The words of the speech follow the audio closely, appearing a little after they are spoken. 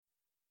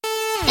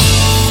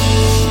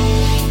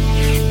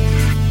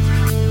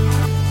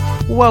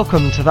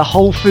Welcome to the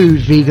Whole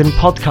Food Vegan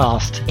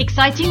Podcast.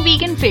 Exciting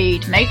vegan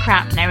food, no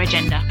crap, no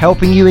agenda.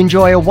 Helping you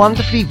enjoy a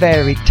wonderfully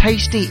varied,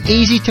 tasty,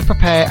 easy to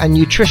prepare and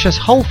nutritious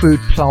whole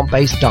food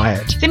plant-based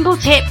diet. Simple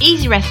tip,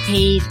 easy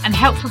recipes and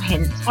helpful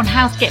hints on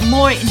how to get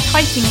more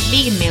enticing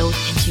vegan meals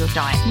into your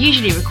diet.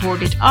 Usually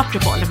recorded after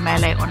a bottle of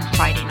Merlot on a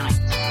Friday night.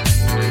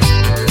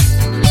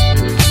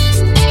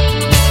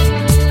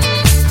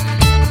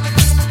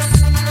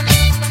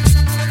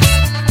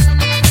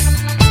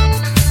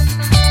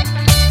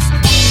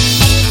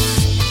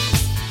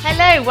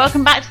 Hello,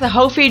 welcome back to the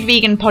Whole Food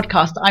Vegan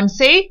Podcast. I'm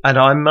Sue. And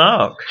I'm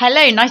Mark.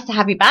 Hello, nice to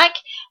have you back.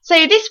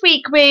 So this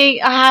week we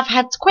have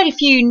had quite a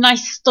few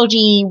nice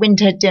stodgy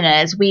winter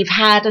dinners. We've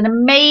had an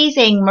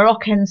amazing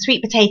Moroccan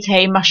sweet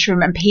potato,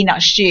 mushroom and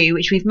peanut stew,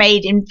 which we've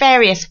made in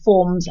various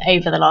forms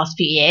over the last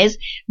few years.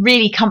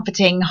 Really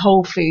comforting,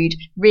 whole food,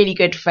 really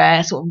good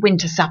for sort of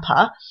winter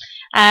supper.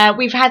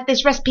 We've had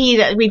this recipe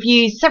that we've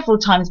used several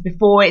times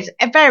before. It's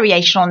a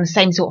variation on the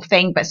same sort of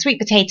thing, but sweet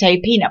potato,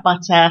 peanut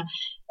butter,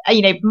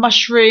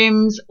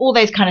 mushrooms, all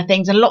those kind of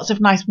things, and lots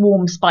of nice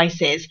warm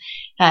spices.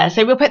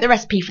 So we'll put the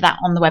recipe for that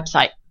on the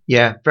website.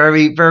 Yeah,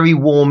 very, very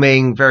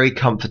warming, very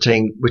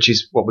comforting, which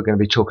is what we're going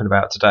to be talking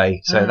about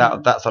today. So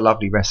that's a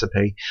lovely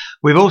recipe.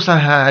 We've also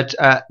had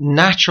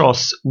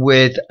nachos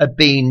with a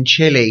bean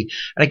chili.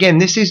 And again,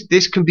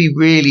 this can be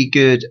really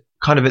good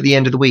kind of at the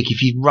end of the week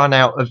if you've run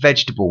out of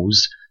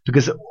vegetables,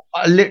 because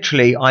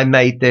I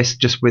made this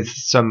just with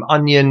some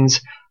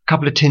onions,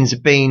 couple of tins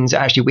of beans.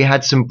 Actually, we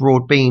had some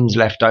broad beans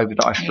left over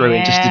that I threw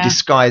in just to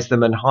disguise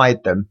them and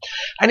hide them.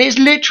 And it's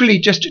literally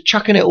just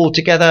chucking it all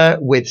together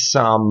with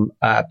some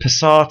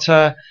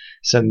passata,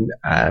 some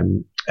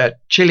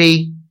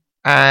chili,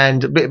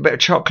 and a bit of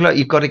chocolate.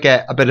 You've got to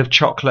get a bit of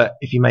chocolate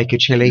if you make a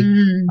chili.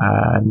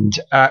 And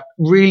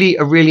really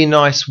a really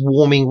nice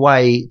warming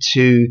way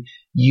to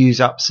use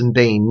up some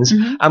beans.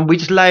 And we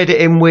just layered it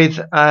in with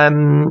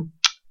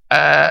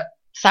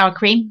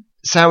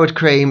sour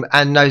cream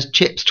and those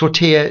chips,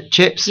 tortilla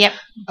chips. Yep.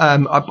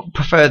 I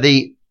prefer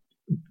the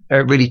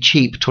really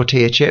cheap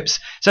tortilla chips.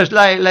 So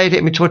layered it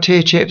in with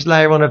tortilla chips,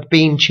 layer on a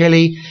bean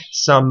chili,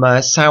 some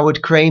sour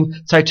cream.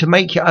 So to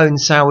make your own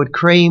sour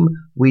cream,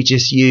 we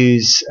just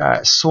use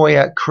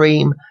soya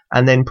cream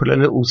and then put a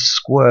little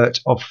squirt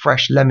of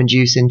fresh lemon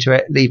juice into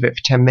it, leave it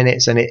for 10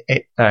 minutes and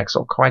it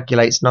sort of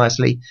coagulates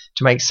nicely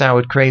to make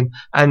sour cream,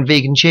 and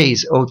vegan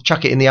cheese, or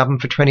chuck it in the oven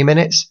for 20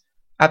 minutes.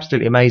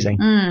 Absolutely amazing.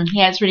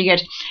 Yeah, it's really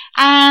good.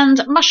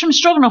 And mushroom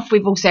stroganoff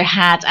we've also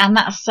had, and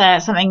that's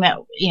something that,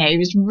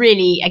 was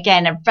really,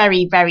 again, a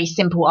very, very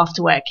simple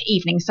after work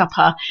evening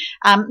supper.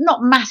 Not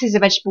masses of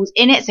vegetables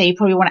in it, so you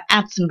probably want to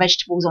add some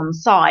vegetables on the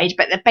side,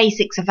 but the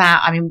basics of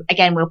that,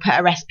 again, we'll put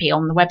a recipe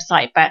on the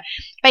website, but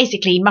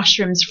basically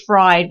mushrooms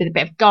fried with a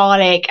bit of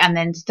garlic and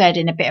then stirred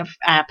in a bit of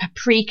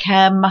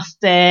paprika,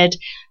 mustard,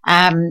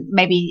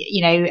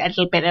 maybe, a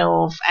little bit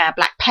of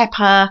black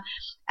pepper,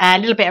 a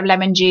little bit of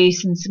lemon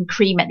juice and some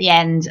cream at the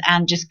end,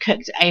 and just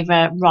cooked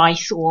over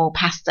rice or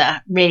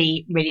pasta.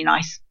 Really, really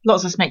nice.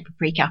 Lots of smoked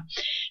paprika.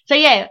 So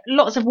yeah,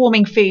 lots of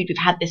warming food we've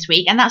had this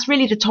week. And that's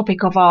really the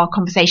topic of our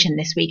conversation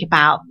this week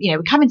about,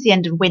 we're coming to the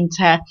end of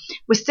winter.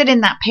 We're still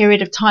in that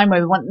period of time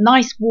where we want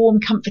nice, warm,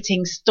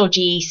 comforting,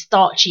 stodgy,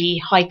 starchy,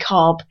 high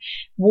carb,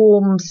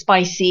 warm,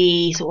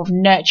 spicy, sort of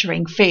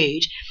nurturing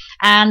food.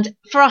 And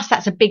for us,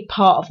 that's a big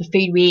part of the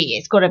food we eat.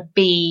 It's got to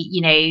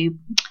be,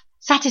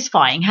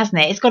 satisfying, hasn't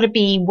it? It's got to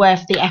be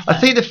worth the effort. I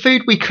think the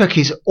food we cook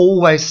is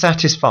always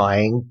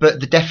satisfying,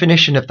 but the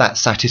definition of that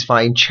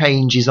satisfying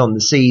changes on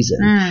the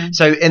season.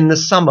 So in the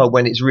summer,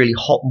 when it's really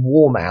hot and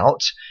warm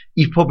out,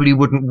 you probably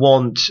wouldn't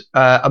want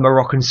a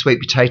Moroccan sweet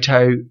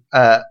potato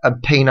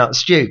and peanut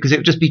stew, because it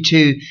would just be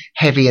too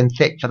heavy and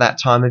thick for that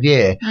time of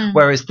year.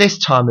 Whereas this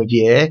time of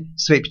year,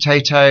 sweet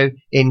potato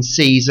in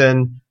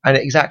season, and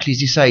exactly as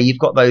you say, you've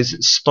got those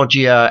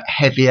stodgier,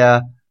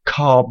 heavier,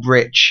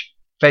 carb-rich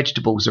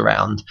vegetables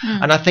around.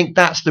 And I think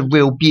that's the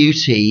real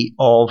beauty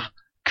of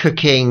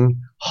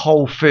cooking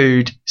whole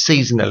food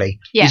seasonally,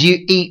 because you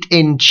eat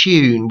in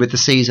tune with the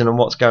season and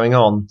what's going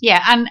on.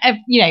 Yeah, and a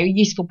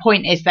useful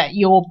point is that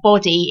your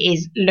body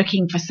is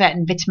looking for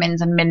certain vitamins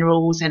and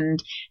minerals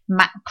and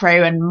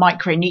macro and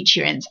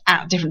micronutrients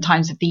at different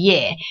times of the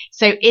year.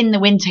 So in the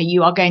winter,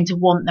 you are going to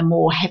want the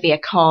more heavier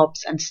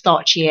carbs and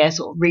starchier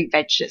sort of root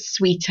veg that's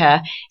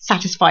sweeter,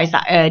 satisfies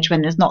that urge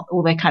when there's not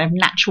all the kind of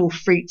natural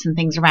fruits and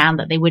things around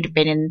that they would have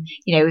been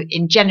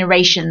in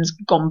generations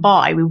gone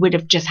by. We would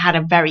have just had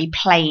a very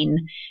plain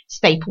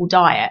staple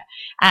diet,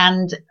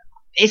 and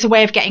it's a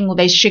way of getting all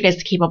those sugars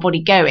to keep our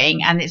body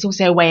going, and it's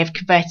also a way of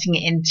converting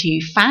it into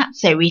fat.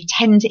 So we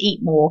tend to eat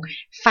more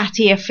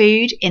fattier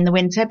food in the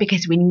winter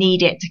because we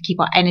need it to keep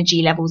our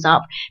energy levels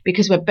up,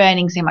 because we're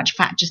burning so much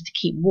fat just to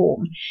keep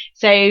warm.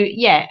 So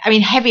yeah,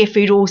 heavier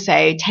food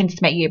also tends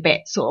to make you a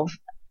bit sort of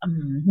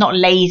not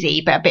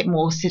lazy, but a bit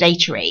more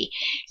sedentary.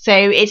 So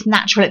it's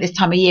natural at this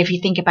time of year, if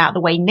you think about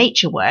the way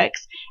nature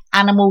works,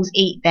 animals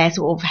eat their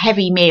sort of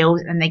heavy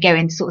meals and they go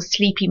into sort of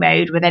sleepy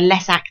mode where they're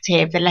less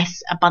active, they're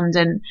less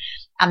abundant,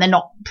 and they're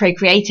not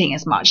procreating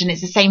as much. And it's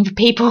the same for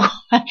people.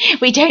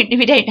 we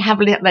don't have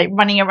like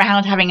running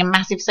around having a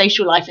massive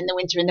social life in the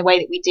winter in the way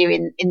that we do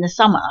in the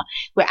summer.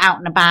 We're out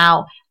and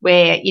about.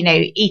 We're,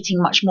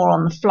 eating much more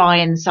on the fly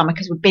in the summer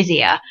because we're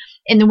busier.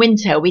 In the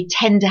winter, we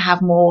tend to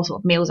have more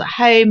sort of meals at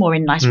home or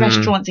in nice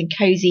restaurants in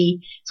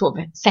cozy sort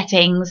of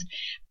settings.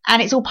 And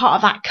it's all part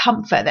of that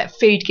comfort, that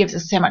food gives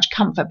us so much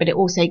comfort, but it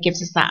also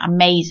gives us that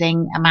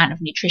amazing amount of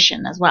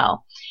nutrition as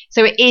well.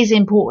 So it is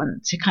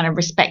important to kind of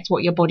respect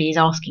what your body is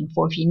asking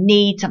for. If you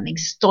need something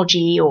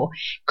stodgy or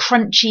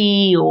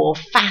crunchy or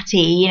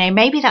fatty,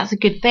 maybe that's a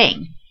good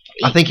thing.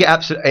 I think it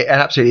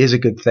absolutely is a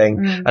good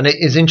thing. And it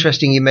is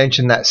interesting you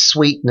mentioned that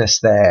sweetness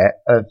there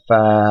of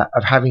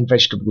having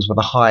vegetables with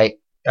a high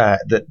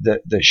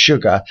the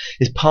sugar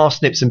is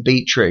parsnips and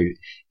beetroot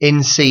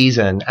in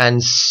season,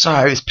 and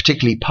so it's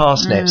particularly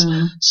parsnips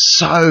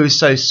so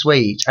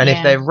sweet, and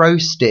if they're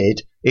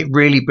roasted it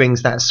really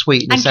brings that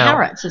sweetness and out.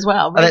 Carrots as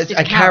well,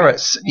 and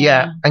carrots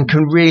and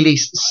can really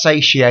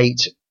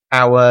satiate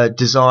our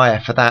desire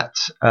for that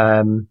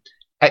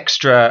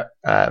extra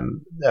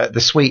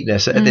the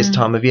sweetness at this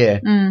time of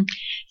year.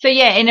 So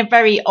in a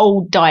very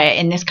old diet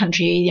in this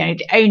country,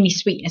 the only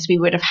sweetness we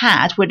would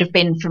have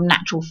been from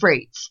natural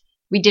fruits.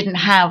 We didn't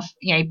have,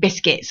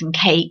 biscuits and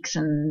cakes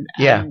and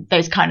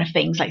those kind of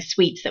things like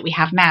sweets that we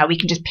have now. We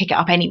can just pick it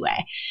up anywhere.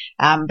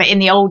 But in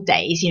the old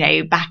days,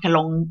 back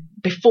along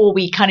before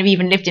we kind of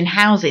even lived in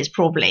houses,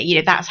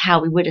 probably, that's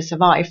how we would have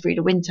survived through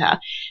the winter.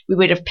 We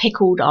would have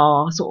pickled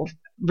our sort of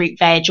root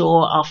veg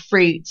or our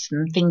fruits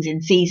and things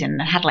in season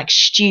and had like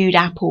stewed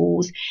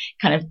apples,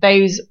 kind of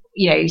those,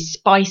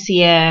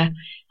 spicier,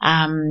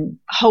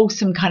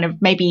 wholesome kind of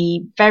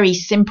maybe very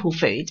simple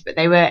foods, but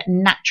they were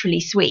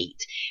naturally sweet.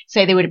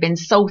 So they would have been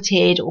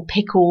salted or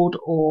pickled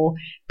or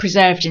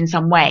preserved in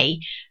some way.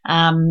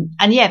 And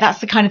that's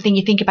the kind of thing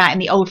you think about in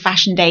the old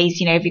fashioned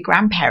days, of your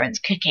grandparents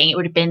cooking. It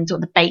would have been sort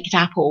of the baked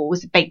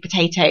apples, the baked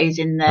potatoes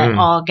in the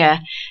arga,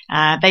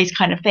 those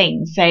kind of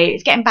things. So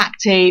it's getting back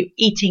to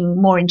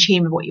eating more in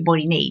tune with what your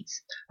body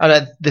needs.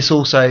 And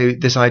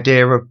this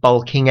idea of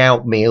bulking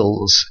out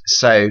meals.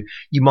 So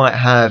you might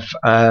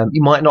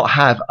not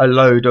have a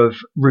load of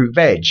root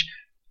veg,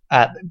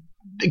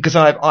 because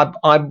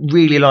I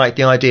really like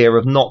the idea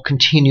of not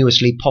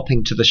continuously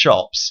popping to the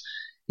shops.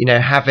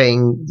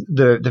 Having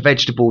the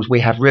vegetables,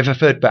 we have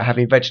Riverford, but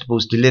having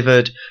vegetables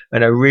delivered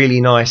in a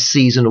really nice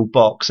seasonal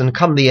box. And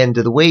come the end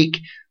of the week,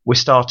 we're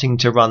starting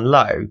to run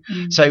low.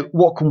 So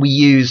what can we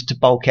use to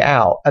bulk it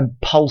out? And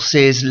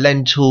pulses,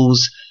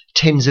 lentils,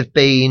 tins of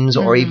beans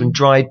or even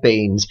dried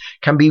beans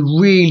can be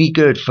really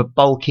good for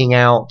bulking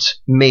out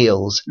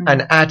meals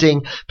and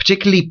adding,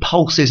 particularly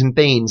pulses and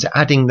beans,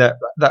 adding that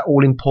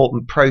all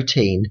important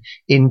protein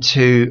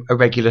into a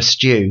regular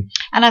stew.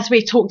 And as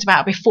we talked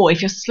about before,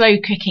 if you're slow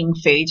cooking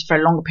foods for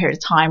a longer period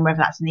of time, whether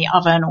that's in the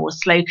oven or a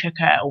slow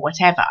cooker or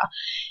whatever,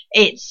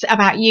 it's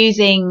about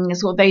using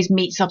sort of those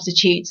meat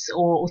substitutes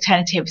or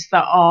alternatives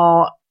that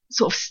are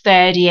sort of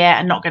sturdier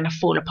and not going to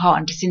fall apart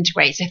and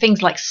disintegrate. So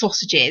things like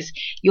sausages,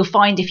 you'll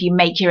find if you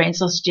make your own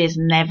sausages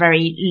and they're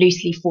very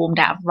loosely formed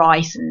out of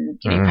rice and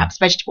perhaps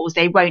vegetables,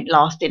 they won't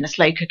last in a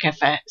slow cooker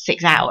for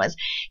 6 hours.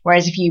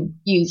 Whereas if you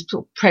use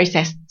sort of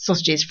processed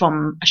sausages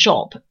from a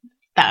shop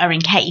that are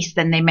encased,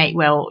 then they may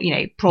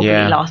probably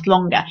last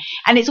longer.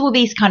 And it's all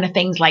these kind of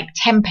things like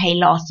tempeh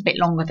lasts a bit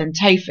longer than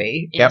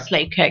tofu in a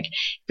slow cook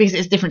because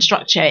it's a different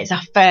structure. It's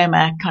a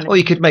firmer kind of. Or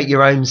you could make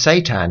your own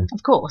seitan.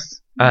 Of course.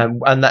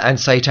 And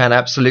seitan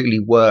absolutely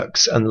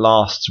works and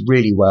lasts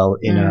really well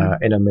in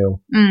a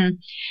meal.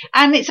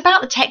 And it's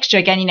about the texture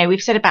again. We've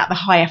said about the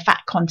higher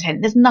fat content.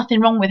 There's nothing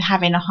wrong with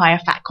having a higher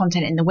fat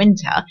content in the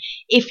winter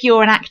if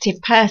you're an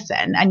active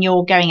person and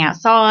you're going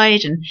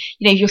outside and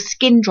your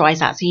skin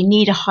dries out, so you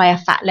need a higher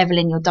fat level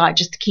in your diet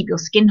just to keep your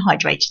skin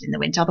hydrated in the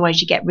winter.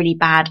 Otherwise you get really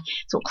bad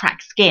sort of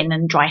cracked skin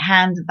and dry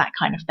hands and that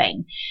kind of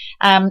thing.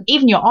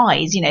 Even your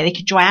eyes, they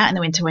could dry out in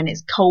the winter when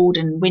it's cold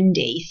and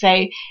windy.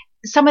 So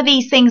some of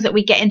these things that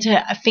we get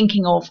into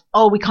thinking of,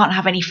 we can't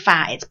have any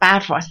fat, it's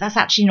bad for us. That's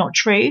actually not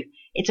true.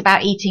 It's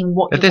about eating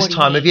what at this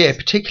time of year,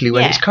 particularly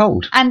when it's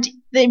cold. And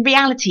the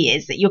reality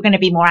is that you're going to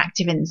be more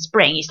active in the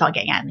spring. You start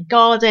getting out in the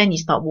garden, you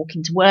start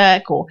walking to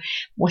work or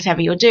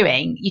whatever you're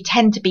doing. You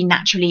tend to be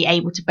naturally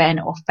able to burn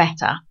it off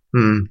better.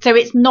 So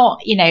it's not,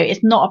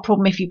 it's not a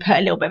problem if you put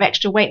a little bit of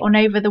extra weight on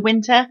over the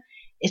winter.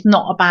 It's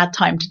not a bad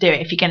time to do it.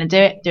 If you're going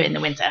to do it in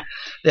the winter.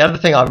 The other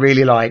thing I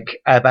really like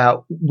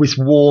about this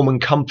warm and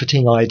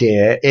comforting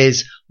idea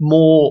is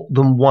more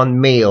than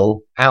one meal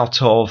out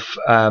of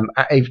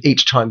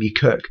each time you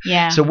cook.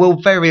 Yeah. So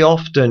we'll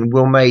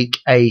make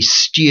a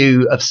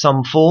stew of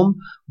some form,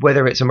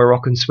 whether it's a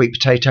Moroccan sweet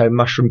potato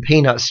mushroom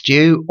peanut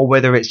stew or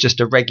whether it's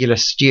just a regular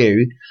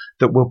stew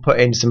that we'll put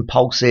in some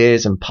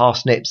pulses and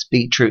parsnips,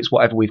 beetroots,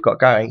 whatever we've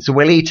got going. So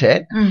we'll eat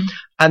it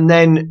and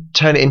then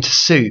turn it into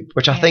soup,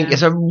 which I think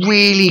is a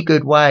really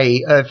good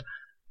way of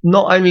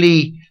not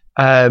only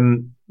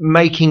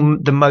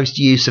making the most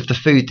use of the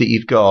food that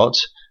you've got,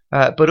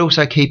 but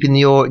also keeping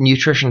your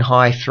nutrition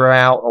high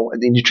throughout, or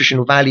the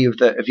nutritional value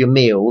of your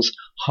meals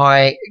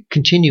high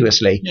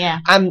continuously. Yeah.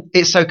 And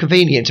it's so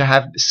convenient to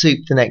have soup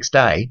the next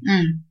day.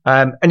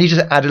 And you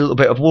just add a little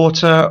bit of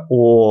water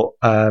or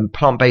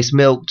plant-based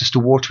milk just to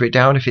water it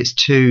down if it's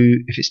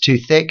too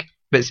thick.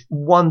 But it's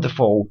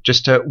wonderful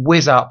just to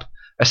whiz up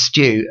a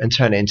stew and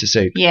turn it into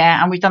soup.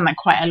 Yeah, and we've done that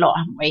quite a lot,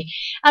 haven't we?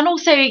 And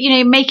also,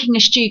 making a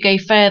stew go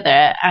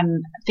further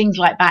and things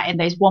like that in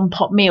those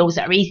one-pot meals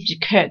that are easy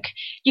to cook.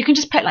 You can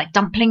just put like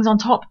dumplings on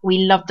top. We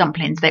love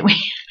dumplings, don't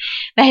we?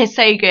 They're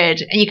so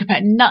good. And you can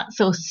put nuts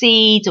or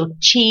seeds or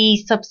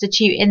cheese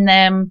substitute in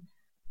them.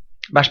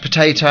 Mashed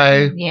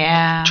potato.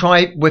 Yeah.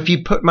 If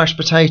you put mashed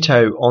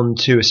potato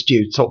onto a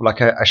stew, sort of like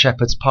a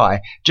shepherd's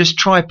pie, just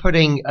try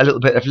putting a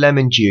little bit of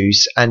lemon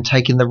juice and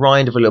taking the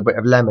rind of a little bit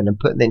of lemon and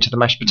putting it into the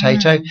mashed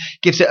potato.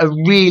 Gives it a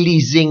really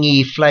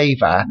zingy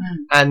flavour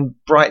and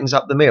brightens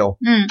up the meal.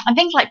 And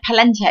things like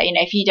polenta,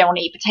 if you don't want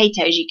to eat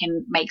potatoes, you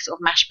can make sort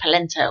of mashed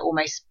polenta,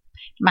 almost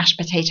mashed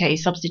potato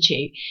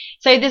substitute.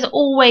 So there's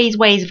always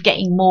ways of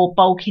getting more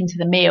bulk into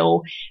the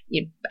meal.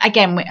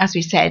 Again, as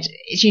we said,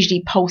 it's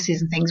usually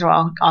pulses and things are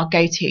our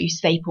go-to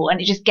staple, and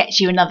it just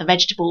gets you another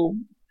vegetable,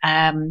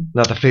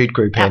 another food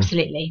group in.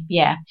 Absolutely,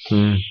 yeah.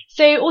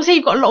 So also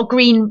you've got a lot of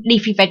green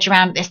leafy veg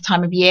around at this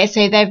time of year,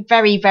 so they're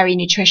very, very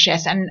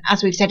nutritious. And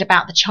as we've said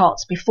about the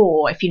charts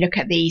before, if you look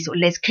at the sort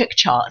of Liz Cook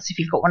charts, if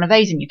you've got one of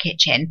those in your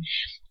kitchen,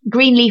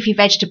 green leafy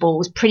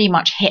vegetables pretty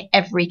much hit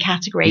every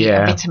category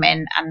of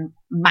vitamin and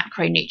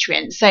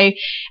macronutrients. So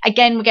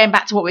again, we're going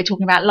back to what we were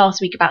talking about last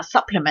week about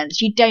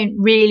supplements. You don't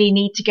really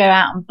need to go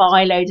out and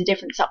buy loads of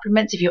different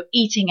supplements. If you're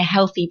eating a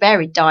healthy,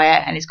 varied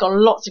diet and it's got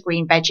lots of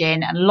green veg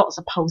in and lots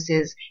of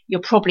pulses,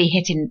 you're probably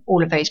hitting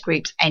all of those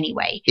groups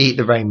anyway. Eat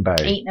the rainbow.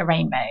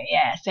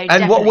 Yeah. So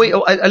and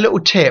a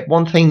little tip,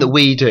 one thing that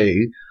we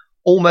do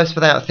almost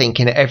without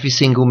thinking at every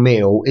single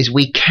meal is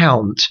we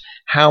count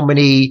how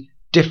many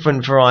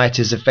different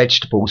varieties of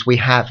vegetables we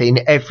have in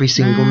every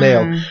single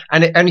meal,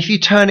 and if you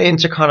turn it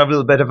into kind of a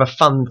little bit of a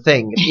fun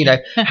thing,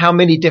 how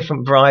many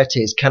different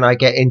varieties can I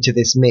get into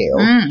this meal?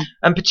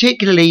 And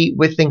particularly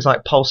with things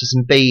like pulses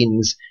and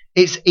beans,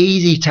 it's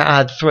easy to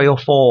add 3 or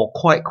 4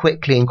 quite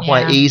quickly and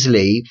quite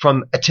easily,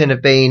 from a tin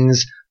of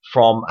beans,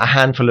 from a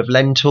handful of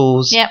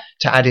lentils,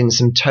 to add in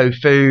some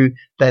tofu,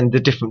 then the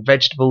different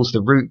vegetables,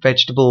 the root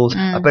vegetables,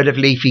 a bit of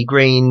leafy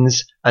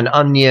greens, an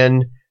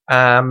onion.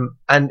 And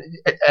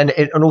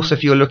also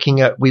if you're looking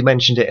at, we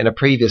mentioned it in a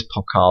previous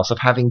podcast, of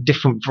having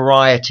different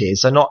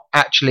varieties, so not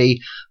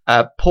actually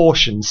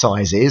portion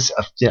sizes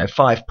of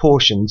 5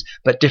 portions,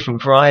 but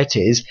different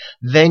varieties,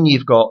 then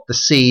you've got the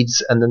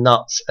seeds and the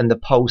nuts and the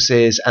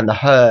pulses and the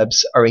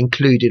herbs are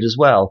included as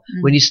well.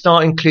 When you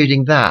start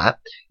including that,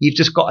 you've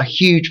just got a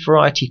huge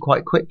variety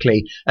quite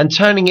quickly, and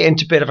turning it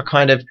into a bit of a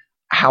kind of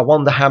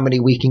wonder how many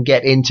we can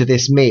get into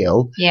this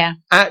meal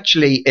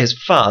actually is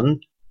fun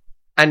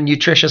and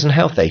nutritious and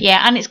healthy.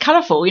 Yeah, and it's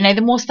colourful.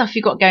 The more stuff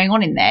you've got going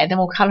on in there, the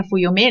more colourful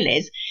your meal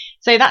is.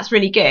 So that's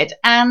really good.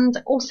 And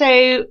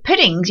also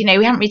puddings. We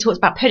haven't really talked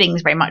about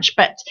puddings very much,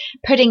 but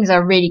puddings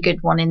are a really good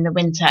one in the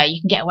winter.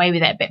 You can get away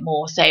with it a bit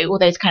more. So all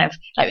those kind of,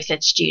 like we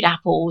said, stewed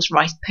apples,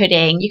 rice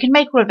pudding, you can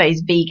make all of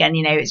those vegan.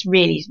 It's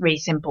really, really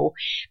simple.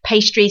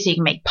 Pastry, so you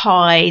can make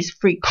pies,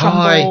 fruit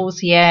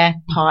crumbles. Yeah,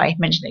 pie,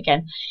 mention it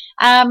again.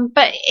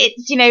 But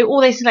it's, all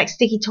those like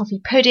sticky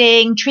toffee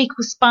pudding,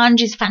 treacle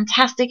sponge is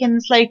fantastic in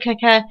the slow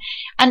cooker.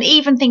 And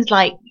even things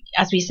like,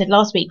 as we said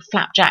last week,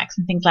 flapjacks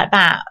and things like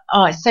that.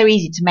 Oh, it's so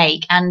easy to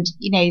make. And,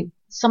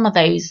 some of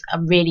those are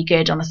really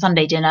good on a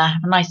Sunday dinner.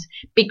 Have a nice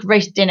big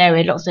roast dinner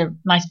with lots of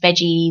nice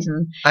veggies.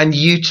 And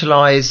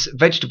utilise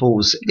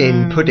vegetables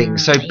in pudding.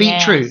 So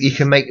beetroot, you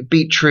can make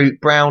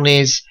beetroot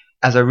brownies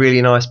as a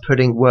really nice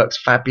pudding,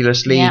 works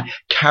fabulously.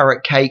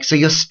 Carrot cake. So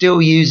you're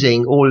still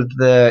using all of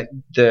the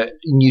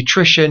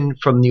nutrition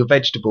from your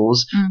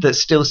vegetables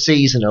that's still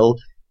seasonal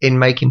in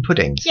making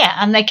puddings. Yeah,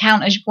 and they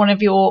count as one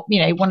of your,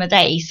 one a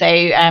day.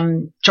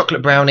 So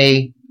chocolate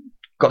brownie,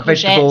 got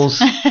vegetables,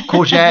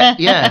 courgette,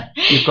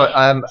 you've got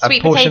a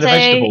portion potato, of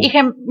vegetables. You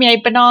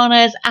can,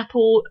 bananas,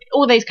 apple,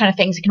 all those kind of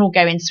things. It can all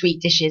go in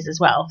sweet dishes as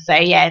well. So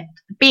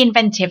be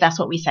inventive. That's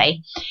what we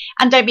say.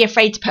 And don't be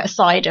afraid to put a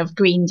side of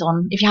greens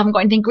on. If you haven't got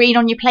anything green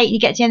on your plate and you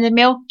get to the end of the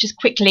meal, just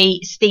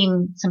quickly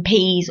steam some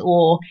peas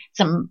or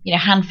some,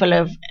 handful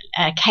of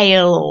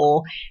kale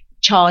or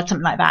chard,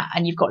 something like that,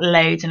 and you've got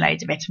loads and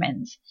loads of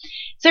vitamins.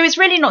 So it's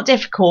really not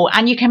difficult,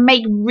 and you can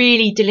make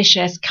really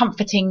delicious,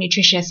 comforting,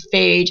 nutritious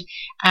food,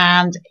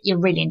 and you'll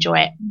really enjoy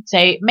it.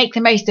 So make the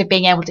most of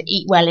being able to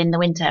eat well in the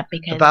winter,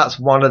 because that's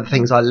one of the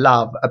things I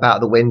love about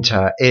the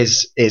winter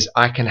is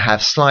I can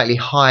have slightly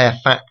higher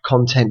fat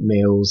content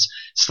meals,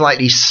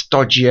 slightly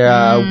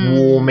stodgier,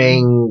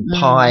 warming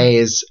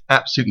pies.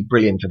 Absolutely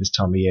brilliant for this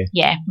time of year.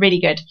 Yeah, really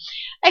good.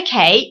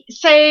 Okay,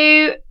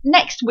 so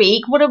next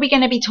week, what are we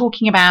going to be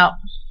talking about?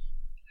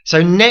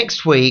 So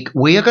next week,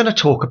 we are going to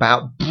talk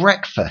about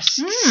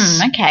breakfasts.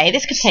 Okay,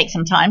 this could take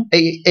some time.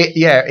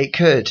 It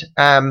could.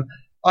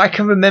 I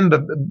can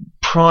remember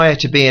prior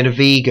to being a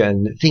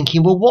vegan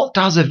thinking, well, what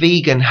does a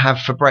vegan have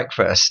for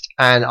breakfast?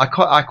 And I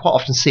quite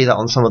often see that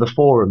on some of the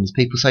forums.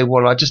 People say,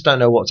 well, I just don't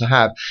know what to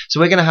have. So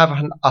we're going to have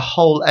a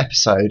whole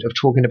episode of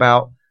talking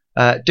about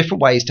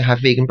different ways to have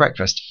vegan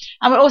breakfast.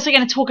 And we're also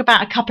going to talk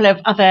about a couple of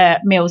other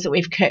meals that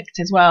we've cooked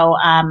as well.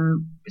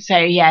 So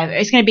yeah,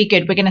 it's going to be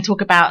good. We're going to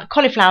talk about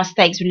cauliflower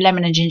steaks with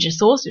lemon and ginger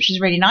sauce, which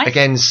is really nice.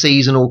 Again,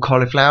 seasonal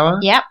cauliflower.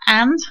 Yep,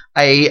 and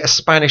a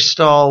Spanish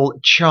style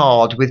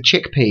chard with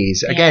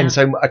chickpeas. Again,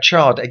 so a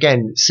chard,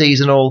 again,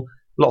 seasonal,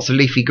 lots of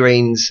leafy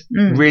greens,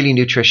 really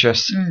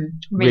nutritious,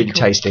 really cool.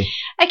 Tasty.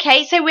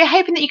 Okay, so we're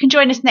hoping that you can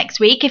join us next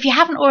week. If you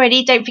haven't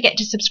already, don't forget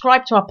to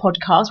subscribe to our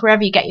podcast,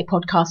 wherever you get your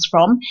podcasts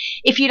from.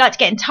 If you'd like to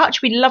get in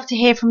touch, we'd love to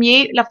hear from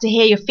you, love to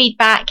hear your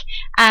feedback,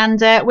 and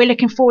we're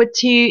looking forward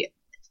to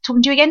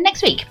talking to you again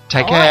next week.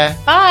 Take care.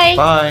 Right, bye.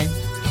 Bye.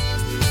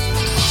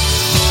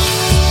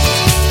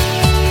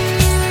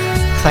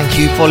 Thank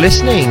you for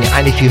listening,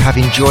 and if you have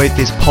enjoyed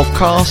this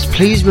podcast,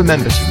 please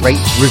remember to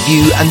rate,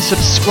 review and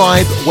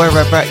subscribe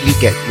wherever you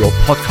get your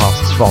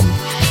podcasts from.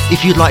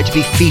 If you'd like to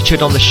be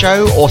featured on the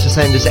show or to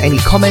send us any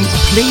comments,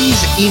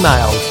 please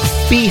email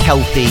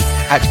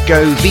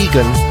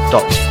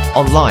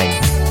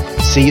behealthy@govegan.online.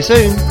 See you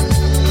soon.